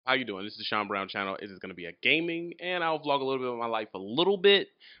How you doing? This is the Sean Brown channel. It is going to be a gaming, and I'll vlog a little bit of my life a little bit,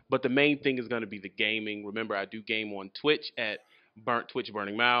 but the main thing is going to be the gaming. Remember, I do game on Twitch at Twitch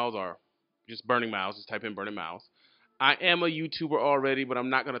Burning Miles, or just Burning Miles. Just type in Burning Miles. I am a YouTuber already, but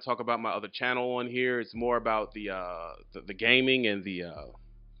I'm not going to talk about my other channel on here. It's more about the gaming and the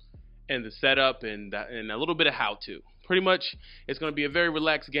setup and a little bit of how to. Pretty much, it's going to be a very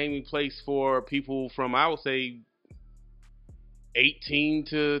relaxed gaming place for people from, I would say, 18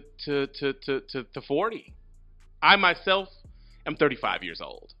 to 40. I myself am 35 years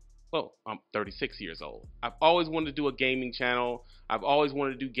old. Well, I'm 36 years old. I've always wanted to do a gaming channel. I've always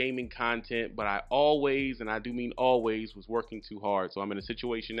wanted to do gaming content, but I always, and I do mean always, was working too hard. So I'm in a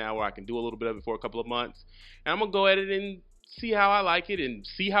situation now where I can do a little bit of it for a couple of months. And I'm going to go at it and see how I like it and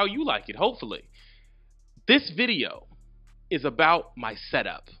see how you like it, hopefully. This video is about my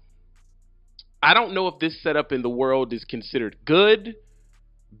setup. I don't know if this setup in the world is considered good,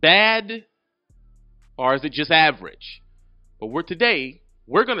 bad, or is it just average. But we're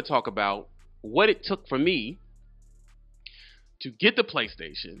going to talk about what it took for me to get the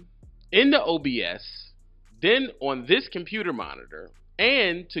PlayStation into OBS, then on this computer monitor,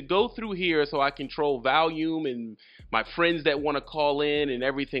 and to go through here so I control volume and my friends that want to call in and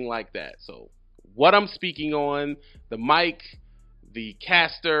everything like that. So what I'm speaking on, the mic, the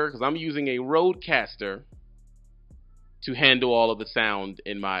caster, because I'm using a Rodecaster to handle all of the sound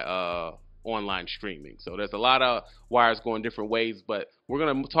in my online streaming. So there's a lot of wires going different ways, but we're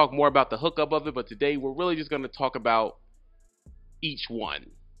going to talk more about the hookup of it. But today we're really just going to talk about each one,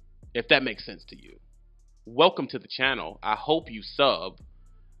 if that makes sense to you. Welcome to the channel. I hope you sub.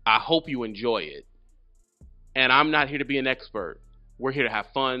 I hope you enjoy it. And I'm not here to be an expert. We're here to have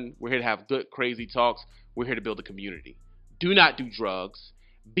fun. We're here to have good, crazy talks. We're here to build a community. Do not do drugs.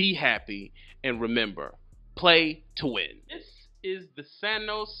 Be happy. And remember, play to win. This is the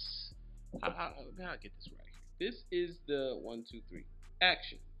Sanos. How did I get this right? This is the 1, 2, 3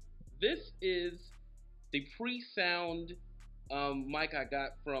 action. This is the pre-sound mic I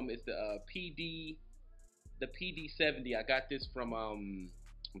got from. It's the PD70. I got this from. I'm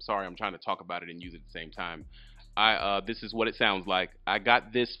sorry, I'm trying to talk about it and use it at the same time. This is what it sounds like. I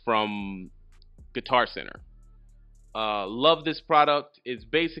got this from Guitar Center. Love this product. It's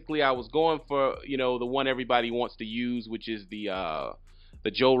basically, I was going for, the one everybody wants to use, which is the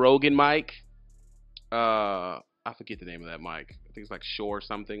Joe Rogan mic. I forget the name of that mic. I think it's like Shure or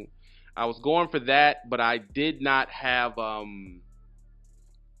something. I was going for that, but I did not have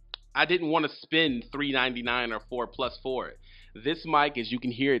I didn't want to spend $3.99 or $4+ for it. This mic, as you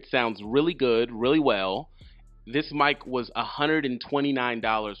can hear, it sounds really good, really well. This mic was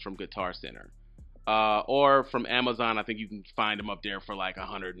 $129 from Guitar Center. Or from Amazon. I think you can find them up there for like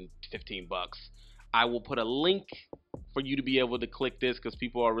 115 bucks. I will put a link for you to be able to click this because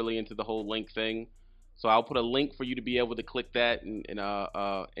people are really into the whole link thing. So I'll put a link for you to be able to click that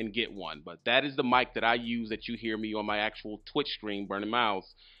and get one. But that is the mic that I use that you hear me on my actual Twitch stream, Burning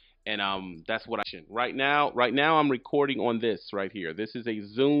Miles. And that's what right now I'm recording on this right here. This is a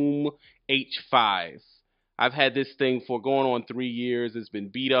Zoom H5. I've had this thing for going on 3 years. It's been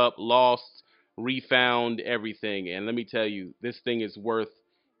beat up, lost, refound, everything. And let me tell you, this thing is worth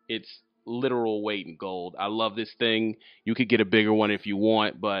its literal weight in gold. I love this thing. You could get a bigger one if you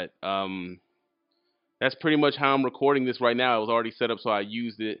want, but that's pretty much how I'm recording this right now. It was already set up, so I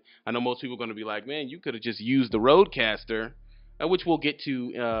used it. I know most people are going to be like, man, you could have just used the Rodecaster, which we'll get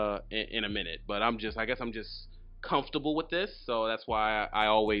to in a minute. But I guess I'm just comfortable with this, so that's why I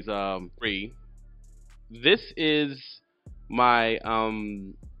always free. This is my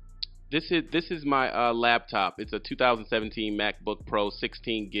This is my laptop. It's a 2017 MacBook Pro,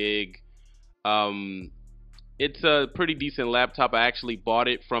 16 gig. It's a pretty decent laptop. I actually bought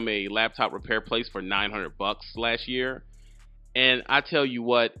it from a laptop repair place for 900 bucks last year. And I tell you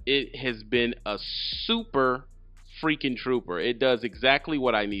what, it has been a super freaking trooper. It does exactly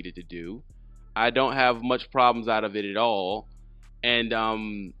what I needed to do. I don't have much problems out of it at all. And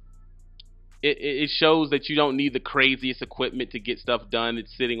it shows that you don't need the craziest equipment to get stuff done.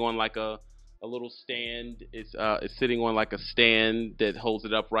 It's sitting on like a little stand. It's sitting on like a stand that holds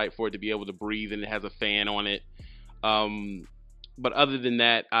it upright for it to be able to breathe, and it has a fan on it. But other than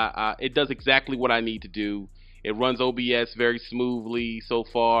that, it does exactly what I need to do. It runs OBS very smoothly so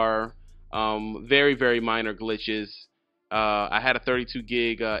far. Very, very minor glitches. I had a 32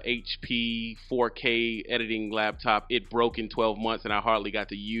 gig HP 4K editing laptop. It broke in 12 months, and I hardly got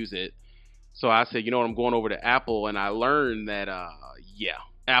to use it. So I said, you know what, I'm going over to Apple, and I learned that, yeah,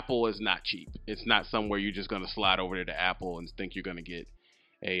 Apple is not cheap. It's not somewhere you're just going to slide over there to Apple and think you're going to get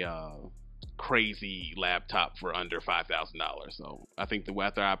a crazy laptop for under $5,000. So I think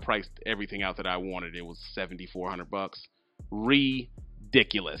after I priced everything out that I wanted, it was $7,400.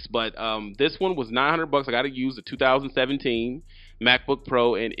 Ridiculous. But this one was $900. I got to use the 2017 MacBook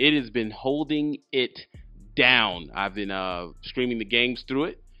Pro, and it has been holding it down. I've been streaming the games through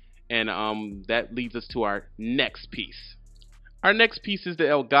it, and that leads us to our next piece. Our next piece is the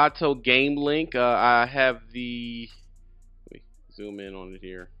Elgato Game Link. I have the, let me zoom in on it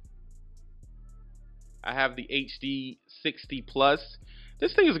here. I have the HD 60 Plus.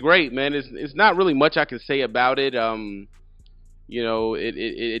 This thing is great, man. It's not really much I can say about it. You know,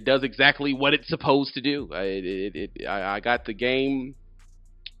 it does exactly what it's supposed to do. I got the game.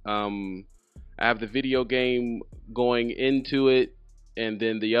 I have the video game going into it, and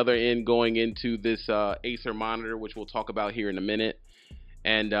then the other end going into this Acer monitor, which we'll talk about here in a minute.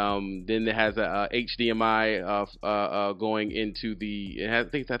 And then it has a HDMI going into the. I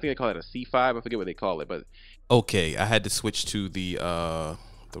think they call it a C5. I forget what they call it, but okay, I had to switch to the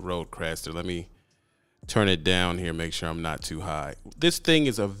Rodecaster. Let me turn it down here, make sure I'm not too high. This thing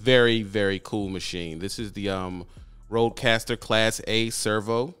is a very, very cool machine. This is the Rodecaster Class A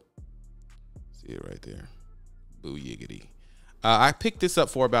servo. See it right there. Booyiggity. I picked this up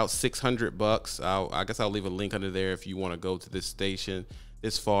for about $600. I guess I'll leave a link under there if you want to go to this station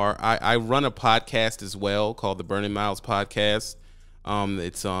this far. I run a podcast as well called the Burning Miles Podcast.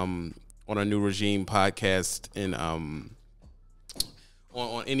 It's on a New Regime podcast, and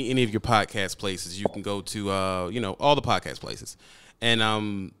on any of your podcast places. You can go to all the podcast places.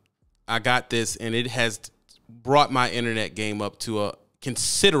 And I got this, and it has brought my internet game up to a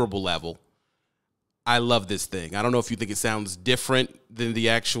considerable level. I love this thing. I don't know if you think it sounds different than the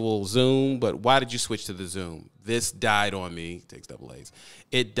actual Zoom, but why did you switch to the Zoom? This died on me. Takes double A's.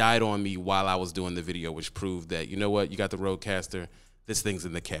 It died on me while I was doing the video, which proved that, you know what? You got the Rodecaster. This thing's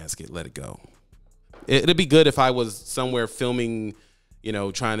in the casket. Let it go. It'd be good if I was somewhere filming,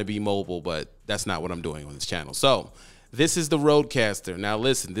 trying to be mobile, but that's not what I'm doing on this channel. So this is the Rodecaster. Now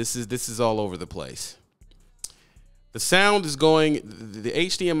listen, this is all over the place. The sound is going, the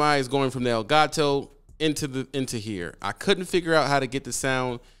HDMI is going from the Elgato into here. I couldn't figure out how to get the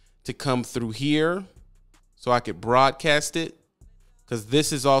sound to come through here so I could broadcast it, because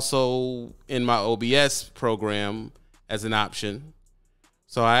this is also in my OBS program as an option.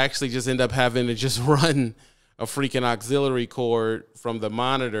 So I actually just end up having to just run a freaking auxiliary cord from the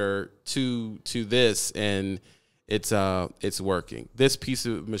monitor to this, and it's working. This piece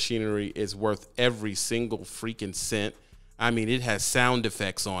of machinery is worth every single freaking cent. I mean, it has sound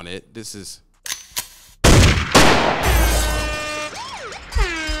effects on it. This is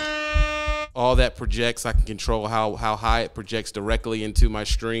all that projects. I can control how high it projects directly into my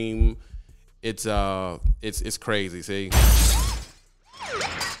stream. It's crazy. See.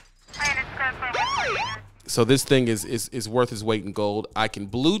 So this thing is worth its weight in gold. I can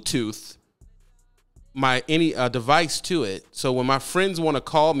Bluetooth any device to it. So when my friends want to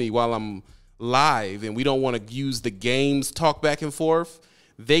call me while I'm live and we don't want to use the games talk back and forth,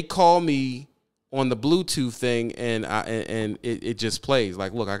 they call me on the Bluetooth thing, and it just plays.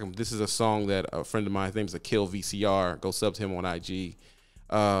 Like, look, this is a song that a friend of mine, his name's Kill VCR. Go sub to him on IG.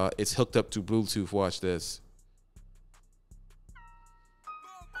 It's hooked up to Bluetooth. Watch this.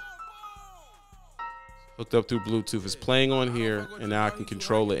 Hooked up through Bluetooth. It's playing on here, and now I can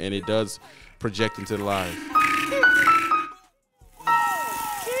control it, and it does project into the live.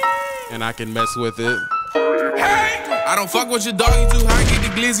 And I can mess with it. Hey, I don't fuck with your dog, you too high, get the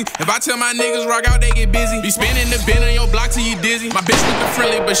glizzy. If I tell my niggas rock out, they get busy. Be spinning the bin on your block till you dizzy. My bitch looking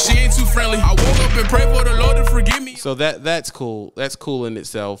friendly, but she ain't too friendly. I woke up and pray for the Lord to forgive me. So that's cool. That's cool in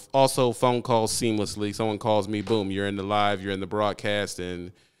itself. Also, phone calls seamlessly. Someone calls me, boom, you're in the live, you're in the broadcast,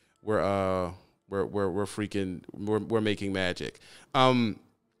 and we're making magic.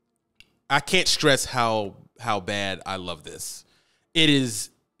 I can't stress how bad I love this. It is.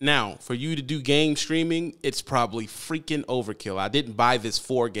 Now, for you to do game streaming, it's probably freaking overkill. I didn't buy this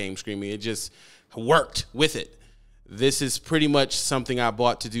for game streaming. It just worked with it. This is pretty much something I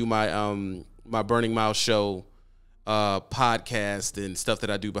bought to do my my Burning Miles show podcast and stuff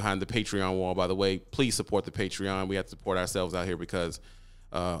that I do behind the Patreon wall. By the way, please support the Patreon. We have to support ourselves out here because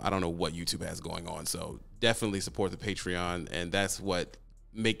I don't know what YouTube has going on. So definitely support the Patreon, and that's what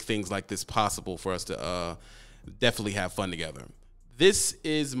make things like this possible for us to definitely have fun together. This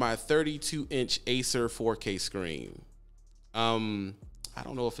is my 32-inch Acer 4K screen. I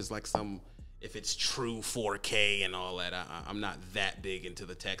don't know if it's like if it's true 4K and all that. I'm not that big into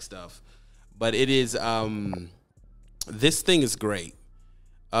the tech stuff, but it is. This thing is great.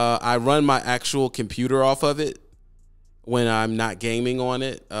 I run my actual computer off of it, when I'm not gaming on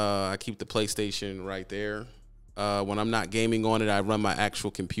it. I keep the PlayStation right there. When I'm not gaming on it, I run my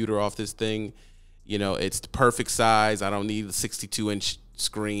actual computer off this thing. You know, it's the perfect size. I don't need a 62-inch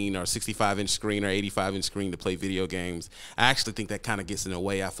screen or 65-inch screen or 85-inch screen to play video games. I actually think that kind of gets in the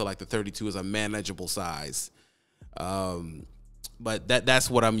way. I feel like the 32 is a manageable size. But that's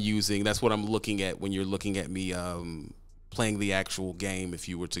what I'm using. That's what I'm looking at when you're looking at me playing the actual game. If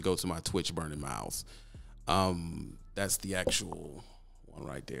you were to go to my Twitch Burning Miles, that's the actual one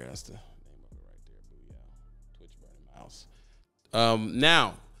right there. That's the name of it right there. Booyah. Twitch Burning Miles.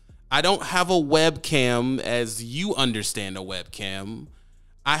 Now, I don't have a webcam as you understand a webcam.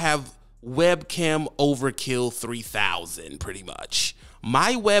 I have webcam overkill 3000 pretty much.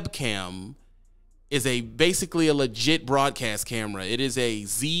 My webcam is basically a legit broadcast camera. It is a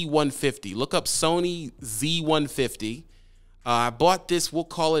Z150. Look up Sony Z150. I bought this, we'll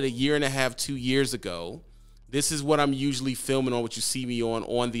call it 1.5 years, 2 years ago. This is what I'm usually filming on, what you see me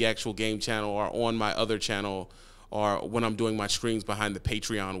on the actual game channel or on my other channel, or when I'm doing my streams behind the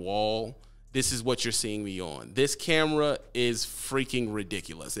Patreon wall. This is what you're seeing me on. This camera is freaking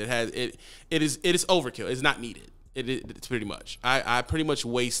ridiculous. It is overkill. It's not needed. It's pretty much. I pretty much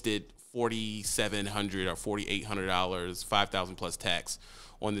wasted $4,700 or $4,800, 5,000 plus tax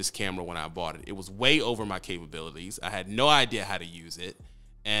on this camera when I bought it. It was way over my capabilities. I had no idea how to use it,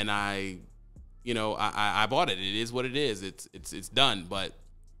 and I bought it. It is what it is. It's done, but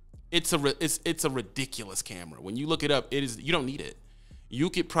it's a ridiculous camera. When you look it up, you don't need it. You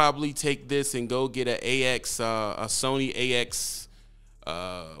could probably take this and go get a Sony AX,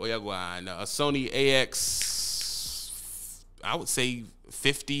 a Sony AX, I would say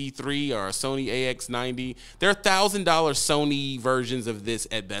 53 or a Sony AX90. There are $1,000 Sony versions of this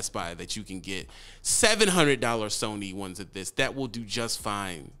at Best Buy that you can get. $700 Sony ones at this that will do just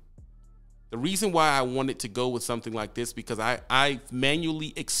fine. The reason why I wanted to go with something like this because I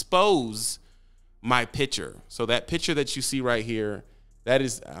manually expose my picture. So that picture that you see right here, that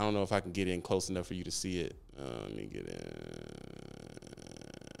is, I don't know if I can get in close enough for you to see it. Let me get in.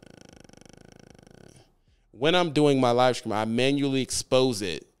 When I'm doing my live stream, I manually expose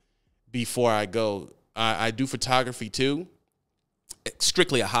it before I go. I do photography too,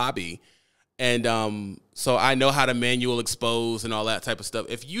 strictly a hobby. And so I know how to manual expose and all that type of stuff.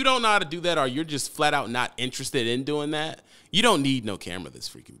 If you don't know how to do that or you're just flat out not interested in doing that, you don't need no camera this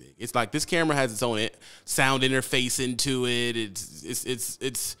freaking big. It's like this camera has its own sound interface into it.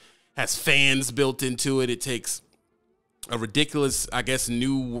 It's has fans built into it. It takes a ridiculous, I guess,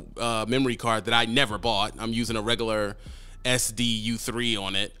 new memory card that I never bought. I'm using a regular SD U3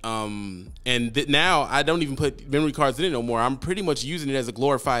 on it. And now I don't even put memory cards in it no more. I'm pretty much using it as a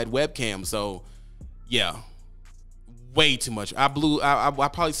glorified webcam. So yeah, way too much. I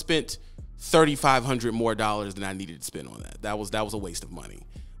probably spent $3,500 more than I needed to spend on that. That was a waste of money.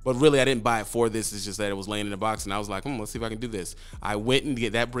 But really, I didn't buy it for this. It's just that it was laying in the box, and I was like, let's see if I can do this. I went and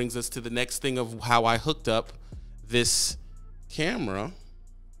that brings us to the next thing of how I hooked up this camera.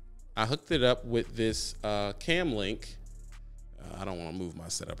 I hooked it up with this Cam Link. I don't want to move my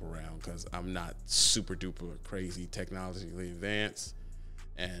setup around because I'm not super duper crazy technologically advanced,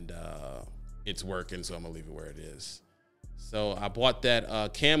 and it's working, so I'm gonna leave it where it is. So I bought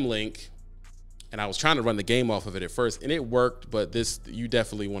that Cam Link, and I was trying to run the game off of it at first, and it worked. But you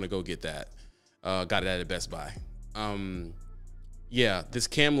definitely want to go get that. Got it at Best Buy. Yeah, this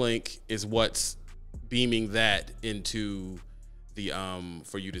Cam Link is what's beaming that into the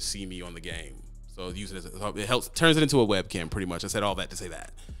for you to see me on the game. So use it as turns it into a webcam pretty much. I said all that to say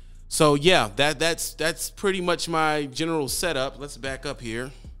that. So yeah, that's pretty much my general setup. Let's back up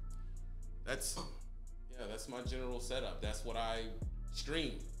here. That's my general setup. That's what I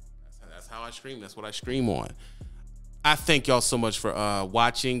stream. That's how I stream. That's what I stream on. I thank y'all so much for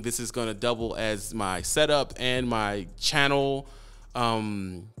watching. This is gonna double as my setup and my channel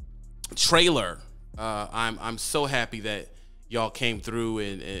trailer. I'm so happy that y'all came through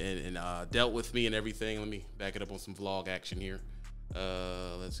and dealt with me and everything. Let me back it up on some vlog action here.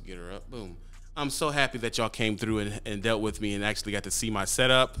 Let's get her up. Boom. I'm so happy that y'all came through and dealt with me and actually got to see my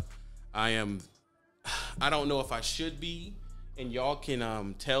setup. I don't know if I should be, and y'all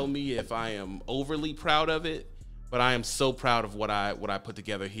can tell me if I am overly proud of it, but I am so proud of what I put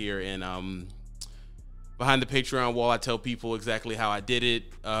together here. And behind the Patreon wall, I tell people exactly how I did it.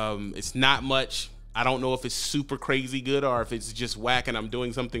 It's not much. I don't know if it's super crazy good or if it's just whack and I'm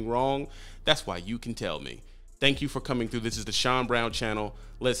doing something wrong. That's why you can tell me. Thank you for coming through. This is the Sean Brown channel.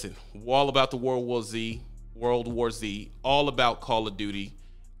 Listen, all about the World War Z, all about Call of Duty,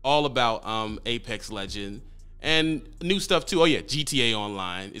 all about Apex Legend, And new stuff too. Oh yeah, GTA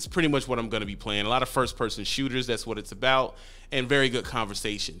Online. It's pretty much what I'm going to be playing. A lot of first-person shooters. That's what it's about. And very good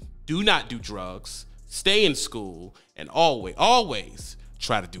conversation. Do not do drugs. Stay in school. And always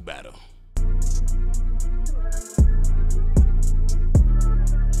try to do better.